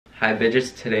Hi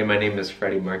bitches, today my name is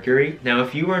Freddie Mercury. Now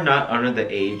if you are not under the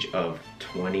age of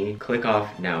 20, click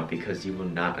off now because you will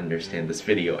not understand this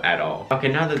video at all. Okay,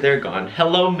 now that they're gone,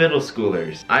 hello middle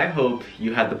schoolers. I hope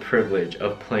you had the privilege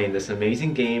of playing this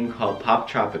amazing game called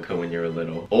Poptropica when you were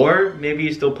little. Or maybe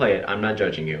you still play it, I'm not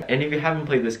judging you. And if you haven't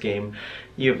played this game,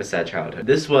 you have a sad childhood.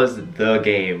 This was the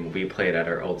game we played at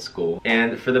our old school.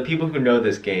 And for the people who know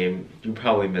this game, you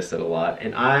probably miss it a lot.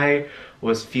 And I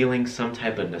was feeling some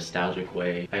type of nostalgic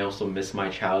way. I also miss my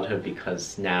childhood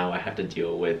because now I have to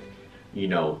deal with, you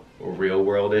know, real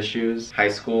world issues. High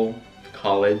school,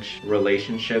 college,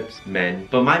 relationships, men.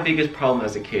 But my biggest problem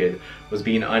as a kid was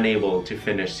being unable to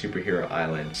finish Superhero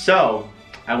Island. So,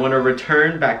 I want to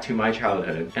return back to my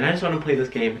childhood and I just want to play this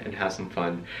game and have some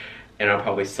fun. And I'll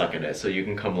probably suck at it, so you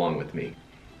can come along with me.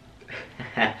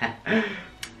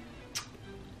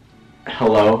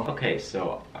 Hello? Okay,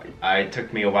 so it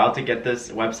took me a while to get this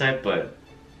website, but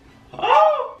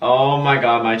oh my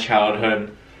god, my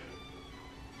childhood.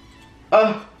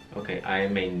 Okay, I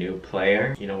am a new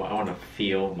player. You know what, I want to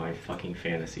feel my fucking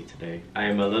fantasy today. I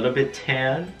am a little bit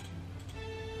tan.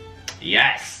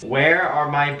 Yes! Where are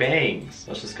my bangs?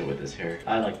 Let's just go with this hair.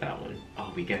 I like that one.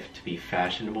 Oh, we get to be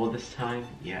fashionable this time?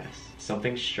 Yes.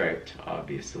 Something striped,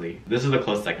 obviously. This is the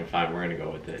closest I can find. We're gonna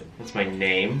go with it. What's my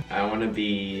name? I want to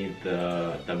be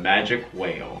the magic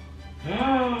whale.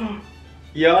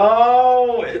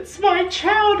 Yo! It's my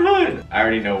childhood! I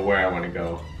already know where I want to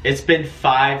go. It's been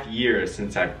 5 years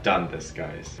since I've done this,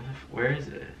 guys. Where is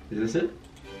it? Is this it?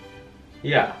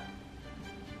 Yeah.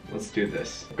 Let's do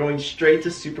this. Going straight to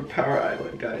Superpower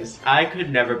Island, guys. I could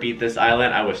never beat this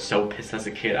island. I was so pissed as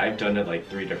a kid. I've done it like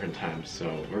 3 different times,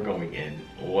 so we're going in.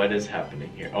 What is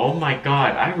happening here? Oh my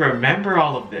god, I remember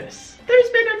all of this. There's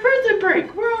been a prison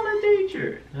break. We're all in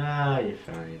danger. Ah, you're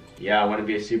fine. Yeah, I want to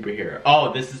be a superhero.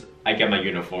 Oh, this is... I get my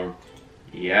uniform.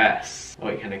 Yes. Oh,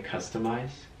 wait, can I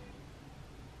customize?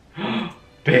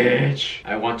 Bitch.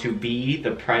 I want to be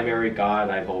the primary god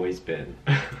I've always been.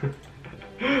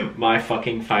 My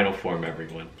fucking final form,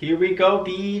 everyone. Here we go,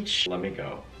 beach. Let me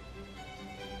go.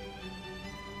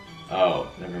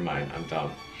 Oh, never mind. I'm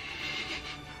dumb.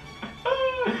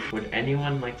 Would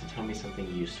anyone like to tell me something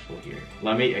useful here?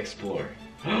 Let me explore.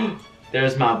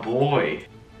 There's my boy.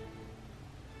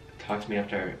 Talk to me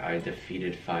after I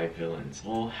defeated 5 villains.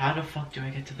 Well, how the fuck do I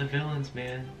get to the villains,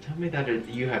 man? Tell me that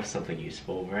you have something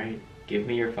useful, right? Give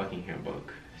me your fucking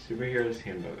handbook. Superhero's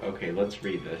handbook. Okay, let's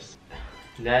read this.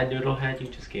 That noodlehead, you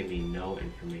just gave me no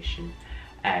information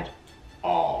at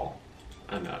all.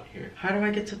 I'm out here. How do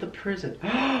I get to the prison?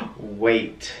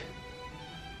 Wait.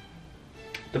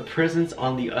 The prison's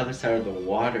on the other side of the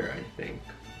water, I think.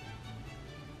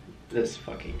 This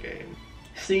fucking game.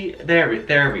 See, there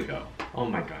we go. Oh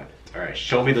my god. Alright,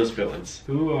 show me those villains.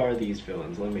 Who are these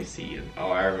villains? Let me see.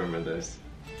 Oh, I remember this.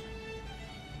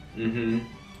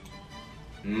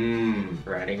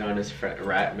 Riding on his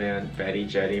rat man, Betty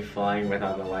Jetty, flying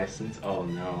without a license. Oh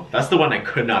no. That's the one I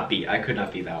could not beat. I could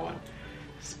not beat that one.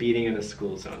 Speeding in a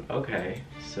school zone. Okay,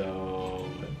 so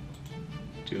what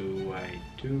do I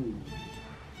do?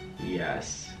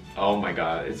 Yes. Oh my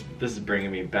god, this is bringing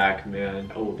me back,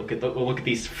 man. Oh, look at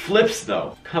these flips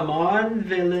though. Come on,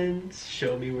 villains.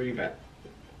 Show me where you're at.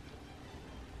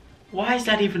 Why is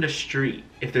that even a street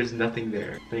if there's nothing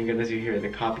there? Thank goodness you're here. The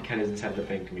copycat is inside the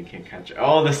bank and we can't catch it.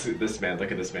 Oh, this man.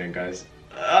 Look at this man, guys.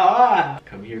 Ah!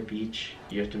 Come here, beach.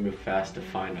 You have to move fast to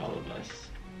find all of us.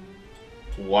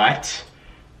 What?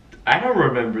 I don't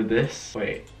remember this.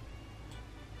 Wait.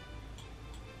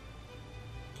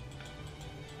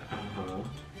 Uh-huh.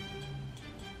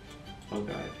 Oh,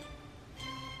 God.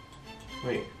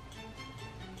 Wait.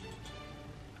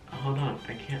 Hold on.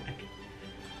 I can't.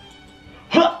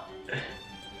 Huh!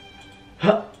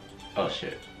 Huh! Oh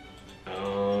shit.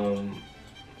 Oh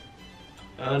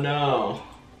no.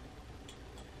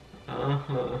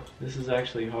 This is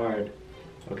actually hard.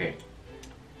 Okay.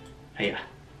 Hey.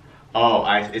 Oh,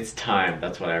 it's time.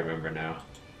 That's what I remember now.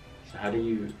 So how do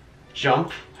you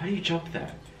jump? How do you jump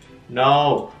that?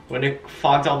 No! When it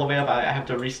fogs all the way up, I have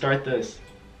to restart this.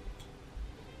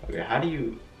 Okay, how do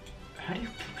you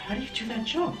do that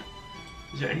jump?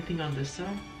 Is there anything on this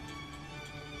side?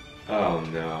 Oh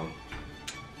no.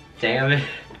 Damn it.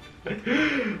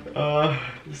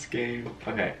 This game.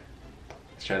 Okay.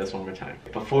 Let's try this one more time.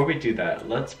 Before we do that,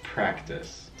 let's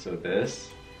practice. So this.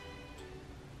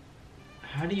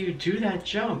 How do you do that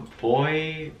jump?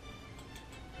 Boy.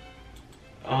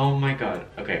 Oh my god.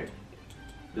 Okay.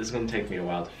 This is gonna take me a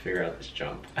while to figure out this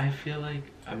jump. I feel like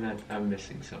I'm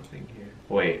missing something here.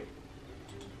 Wait.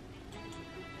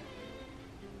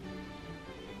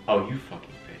 Oh, you fucking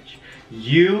bitch.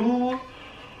 You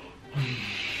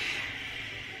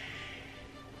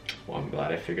Well, I'm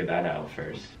glad I figured that out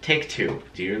first. Take 2.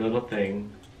 Do your little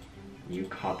thing. You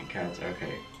copycats.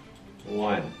 Okay.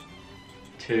 1,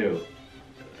 2,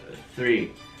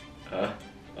 3. Up,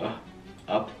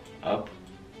 up,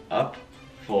 up.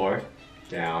 4.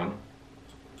 Down,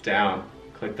 down.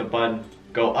 Click the button.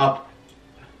 Go up.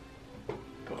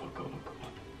 Go up, go up, go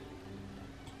up.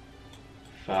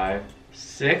 5,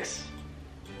 6,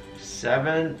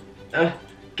 7.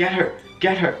 Get her,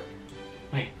 get her.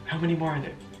 Wait, how many more are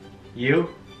there? You?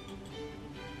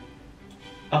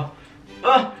 Oh,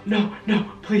 no,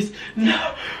 no, please,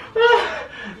 no.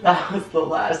 That was the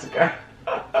last guy.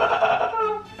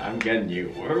 I'm getting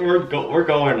you. We're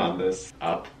going on this.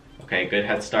 Up. Okay, good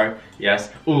head start.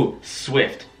 Yes. Ooh,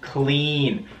 swift,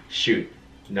 clean. Shoot.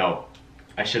 No,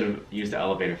 I should have used the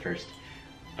elevator first.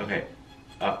 Okay.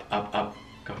 Up, up, up.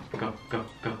 Go, go, go, go,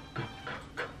 go, go,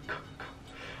 go, go, go.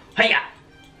 Hiya!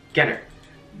 Get her.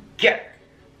 Get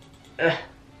her.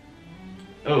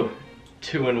 Oh,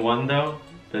 2 in 1 though.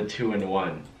 The 2 in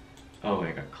 1. Oh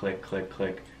my god. Click, click,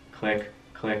 click, click,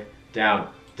 click.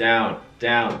 Down, down,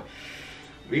 down.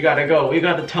 We gotta go. We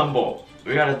gotta tumble.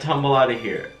 We gotta tumble out of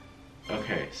here.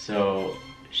 Okay, so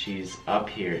she's up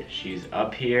here. She's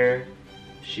up here.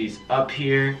 She's up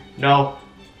here. No.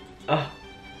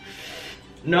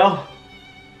 No.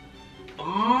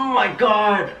 Oh my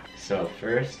god. So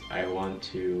first I want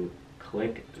to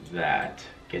click that.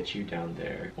 Get you down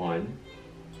there. 1.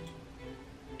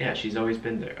 Yeah, she's always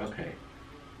been there. Okay.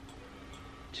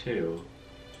 2,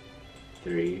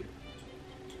 3,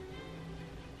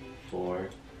 4.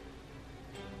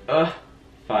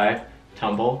 5.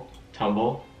 Tumble.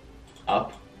 Tumble.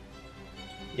 Up.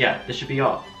 Yeah, this should be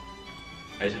all.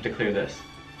 I just have to clear this.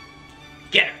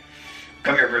 Get her!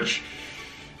 Come here, bitch!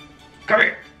 Come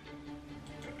here!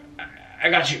 I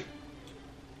got you!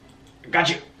 I got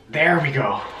you! There we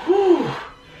go! Whew.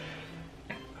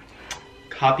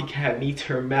 Copycat needs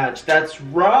her match. That's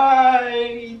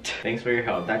right! Thanks for your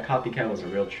help. That copycat was a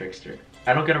real trickster.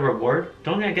 I don't get a reward?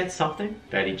 Don't I get something?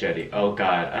 Betty Jetty. Oh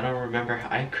god, I don't remember.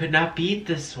 I could not beat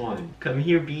this one. Come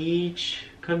here, beach.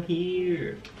 Come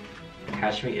here.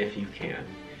 Catch me if you can.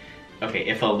 Okay,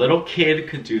 if a little kid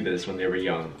could do this when they were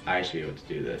young, I should be able to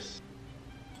do this.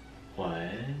 What?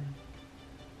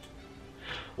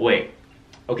 Wait.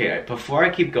 Okay, before I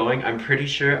keep going, I'm pretty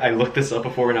sure I looked this up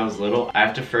before when I was little. I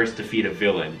have to first defeat a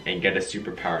villain and get a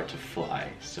superpower to fly.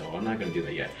 So I'm not gonna do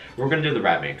that yet. We're gonna do the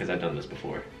Ratman because I've done this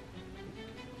before.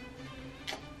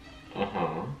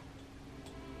 Uh-huh.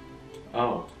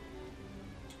 Oh.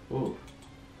 Ooh.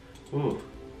 Ooh.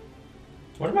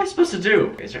 What am I supposed to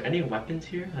do? Is there any weapons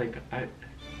here? Like,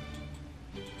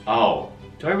 Oh.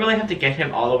 Do I really have to get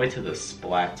him all the way to the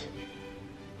splat?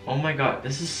 Oh my god,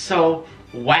 this is so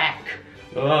whack.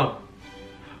 Ugh.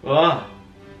 Ugh.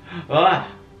 Ugh.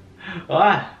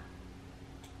 Ugh.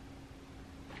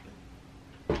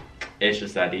 It's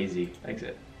just that easy.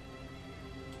 Exit.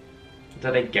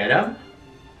 Did I get him?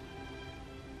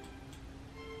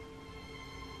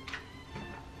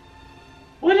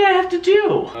 What did I have to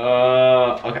do?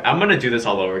 Okay, I'm gonna do this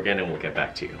all over again and we'll get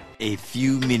back to you. A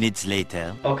few minutes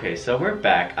later. Okay, so we're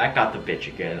back. I got the bitch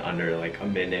again under like a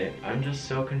minute. I'm just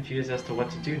so confused as to what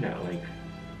to do now. Like,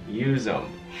 use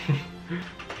them.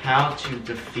 How to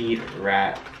defeat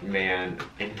Ratman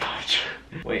in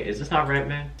Poptropica. Wait, is this not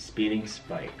Ratman? Speeding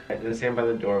Spike. Then stand by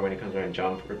the door when he comes around,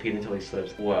 jump, repeat until he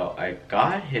slips. Well, I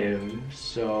got him,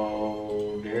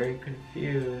 so very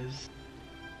confused.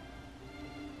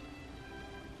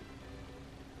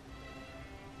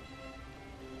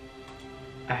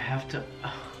 I have to...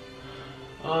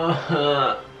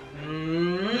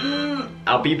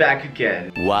 I'll be back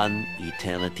again. 1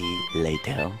 eternity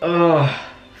later.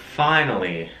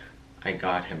 Finally. I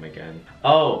got him again.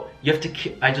 Oh, you have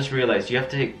to... I just realized you have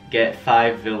to get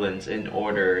 5 villains in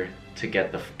order to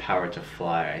get the power to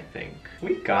fly, I think.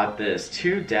 We got this.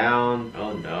 2 down.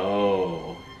 Oh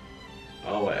no.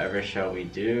 Oh, whatever shall we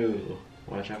do?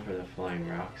 Watch out for the flying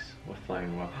rocks. What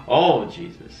flying rock? Oh,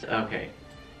 Jesus. Okay.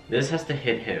 This has to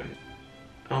hit him.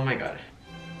 Oh my god.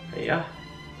 Yeah.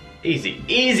 Easy.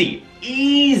 Easy!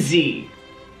 Easy!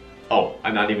 Oh,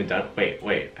 I'm not even done.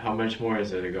 Wait. How much more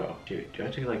is there to go? Dude, do I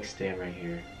have to like stand right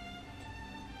here?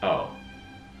 Oh.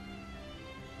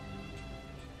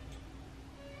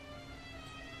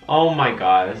 Oh my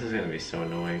god, this is gonna be so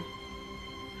annoying.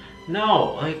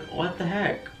 No, like, what the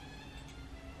heck?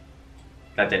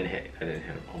 That didn't hit. That didn't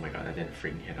hit him. Oh my god, that didn't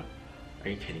freaking hit him. Are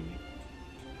you kidding me?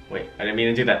 Wait, I didn't mean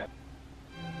to do that.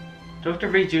 Do I have to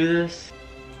redo this?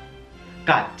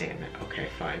 God damn it. Okay,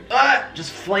 fine.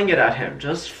 Just fling it at him.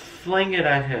 Just fling it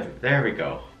at him. There we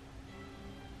go.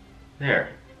 There.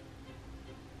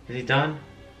 Is he done?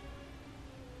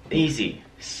 Easy.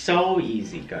 So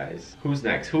easy, guys. Who's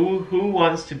next? Who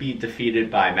wants to be defeated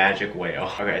by Magic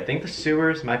Whale? Okay, I think the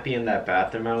sewers might be in that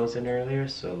bathroom I was in earlier,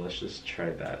 so let's just try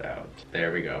that out.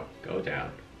 There we go. Go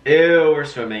down. Ew, we're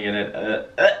swimming in it.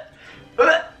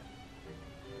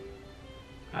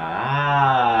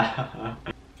 Ah.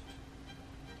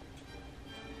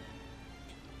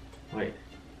 Wait.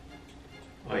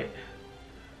 Wait.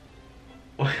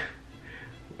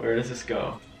 Where does this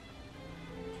go?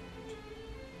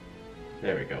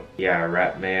 There we go. Yeah,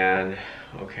 Rat Man.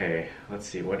 Okay, let's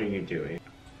see. What are you doing?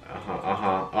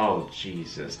 Oh,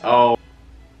 Jesus. Oh.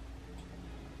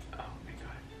 Oh my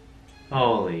God.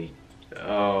 Holy.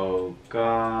 Oh,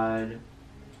 God.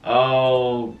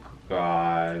 Oh,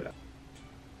 God.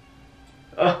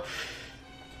 Oh.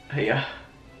 Yeah.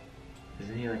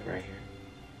 Isn't he like right here?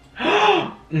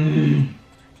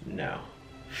 No.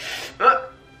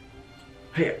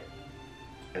 Hey.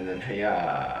 And then,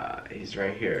 yeah, he's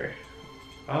right here.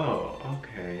 Oh,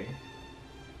 okay.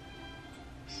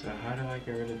 So how do I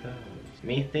get rid of those?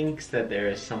 Me thinks that there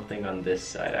is something on this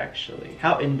side, actually.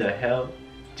 How in the hell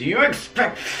do you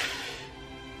expect?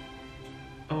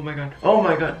 Oh my God. Oh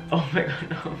my God. Oh my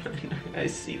God. Oh my God. I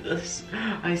see this.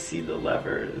 I see the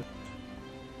lever.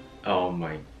 Oh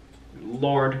my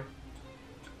Lord.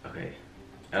 Okay.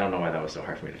 I don't know why that was so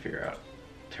hard for me to figure out.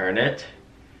 Turn it.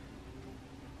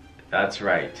 That's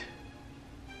right.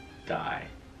 Die.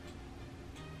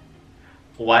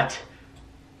 What?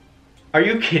 Are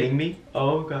you kidding me?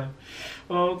 Oh God.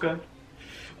 Oh God.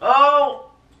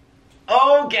 Oh!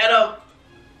 Oh, get up!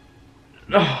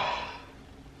 Oh.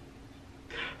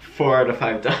 4 out of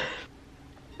 5 done.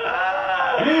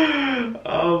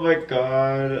 Oh my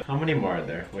God. How many more are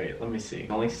there? Wait, let me see.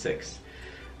 Only 6.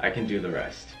 I can do the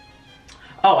rest.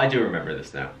 Oh, I do remember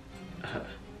this now.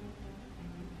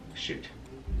 Shoot.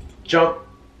 Jump!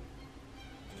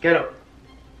 Get up!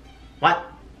 What?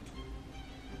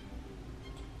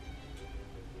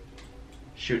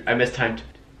 Shoot, I mistimed.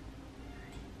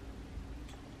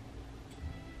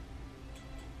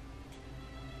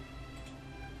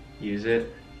 Use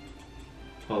it.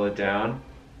 Pull it down.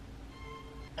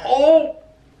 Oh!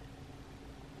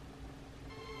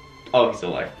 Oh, he's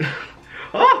alive.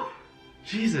 Oh!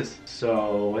 Jesus.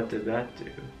 So, what did that do?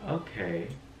 Okay.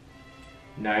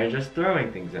 Now you're just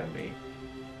throwing things at me.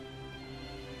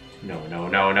 No, no,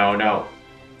 no, no, no.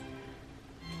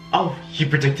 Oh, he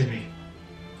predicted me.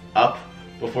 Up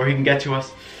before he can get to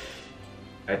us.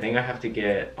 I think I have to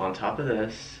get on top of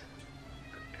this.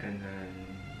 And then...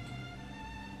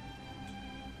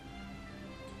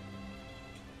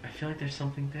 I feel like there's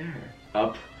something there.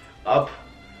 Up, up.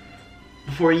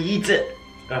 Before he eats it.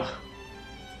 Ugh. I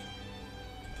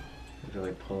have to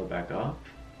like pull it back up.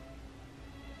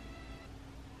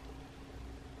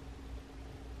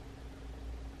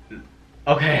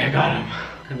 Okay, I got him.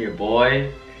 Come here,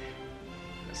 boy.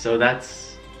 So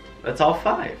that's all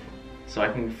 5. So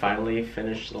I can finally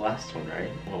finish the last one, right?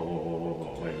 Whoa, whoa, whoa,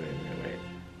 whoa, wait.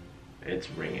 It's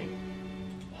ringing.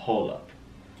 Hold up.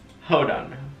 Hold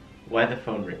on. Why the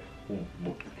phone ring?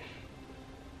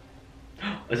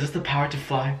 Is this the power to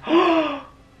fly?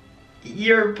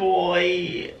 Your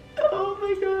boy. Oh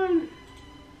my God.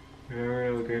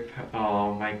 Real great.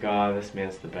 Oh my God, this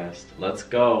man's the best. Let's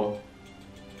go.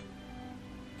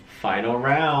 Final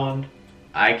round.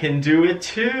 I can do it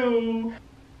too.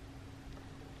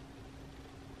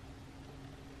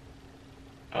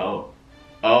 Oh.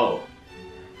 Oh.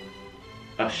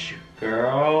 Oh shoot.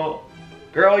 Girl.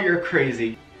 Girl, you're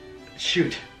crazy.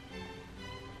 Shoot.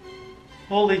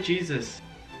 Holy Jesus.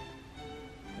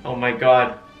 Oh my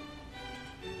God.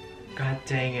 God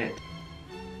dang it.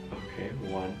 Okay,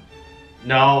 1.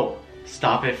 No.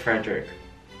 Stop it, Frederic.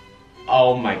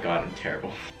 Oh my God, I'm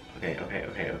terrible. Okay.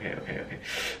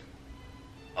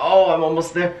 Oh, I'm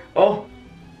almost there. Oh.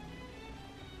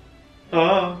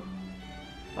 Oh.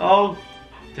 Oh.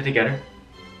 Did he get her?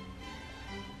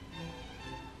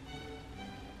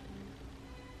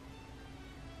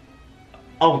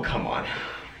 Oh, come on.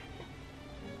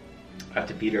 I have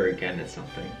to beat her again at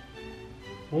something.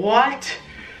 What?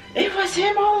 It was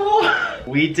him all along.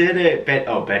 We did it.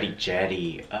 Oh, Betty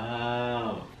Jetty.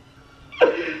 Oh.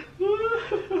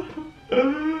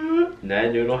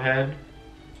 Ned Noodlehead,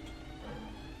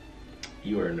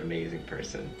 you are an amazing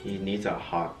person. He needs a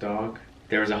hot dog.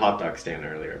 There was a hot dog stand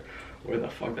earlier. Where the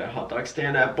fuck that hot dog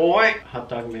stand at, boy? Hot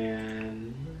dog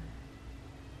man.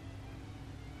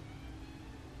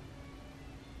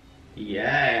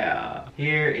 Yeah.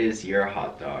 Here is your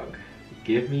hot dog.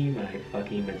 Give me my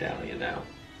fucking medallion now.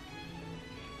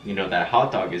 You know that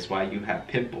hot dog is why you have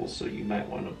pimples, so you might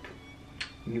want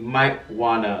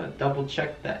to double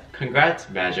check that. Congrats,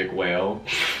 Magic Whale.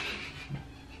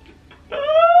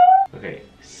 Okay,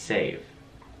 save.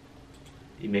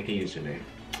 You make a username.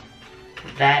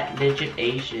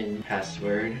 Thatmidgetasian.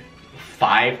 Password.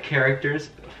 5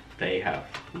 characters. They have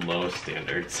low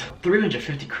standards.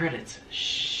 350 credits.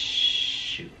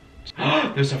 Shoot.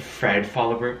 There's a Fred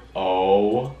follower.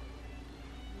 Oh.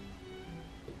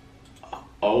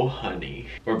 Oh, honey.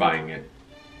 We're buying it.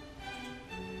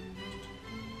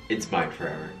 It's mine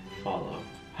forever. Follow.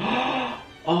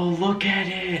 Oh, look at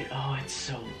it. Oh, it's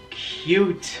so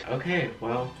cute. Okay,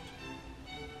 well.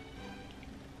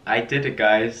 I did it,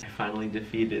 guys. I finally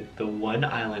defeated the one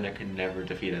island I could never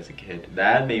defeat as a kid.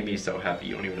 That made me so happy,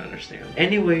 you don't even understand.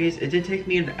 Anyways, it did take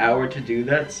me an hour to do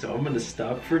that, so I'm gonna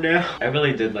stop for now. I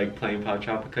really did like playing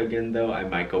Poptropica again though. I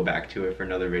might go back to it for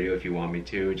another video if you want me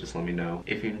to. Just let me know.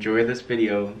 If you enjoyed this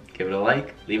video, give it a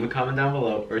like, leave a comment down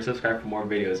below, or subscribe for more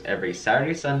videos every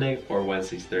Saturday, Sunday, or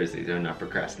Wednesdays, Thursdays. I'm not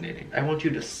procrastinating. I want you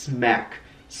to smack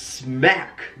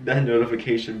that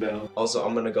notification bell. Also,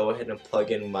 I'm gonna go ahead and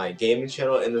plug in my gaming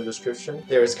channel in the description.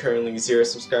 There is currently 0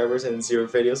 subscribers and 0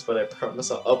 videos, but I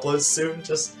promise I'll upload soon.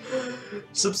 Just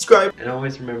subscribe. And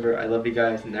always remember, I love you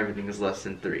guys and everything is less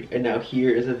than 3. And now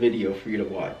here is a video for you to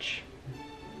watch.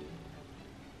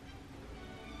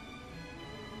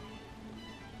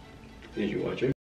 Did you watch it?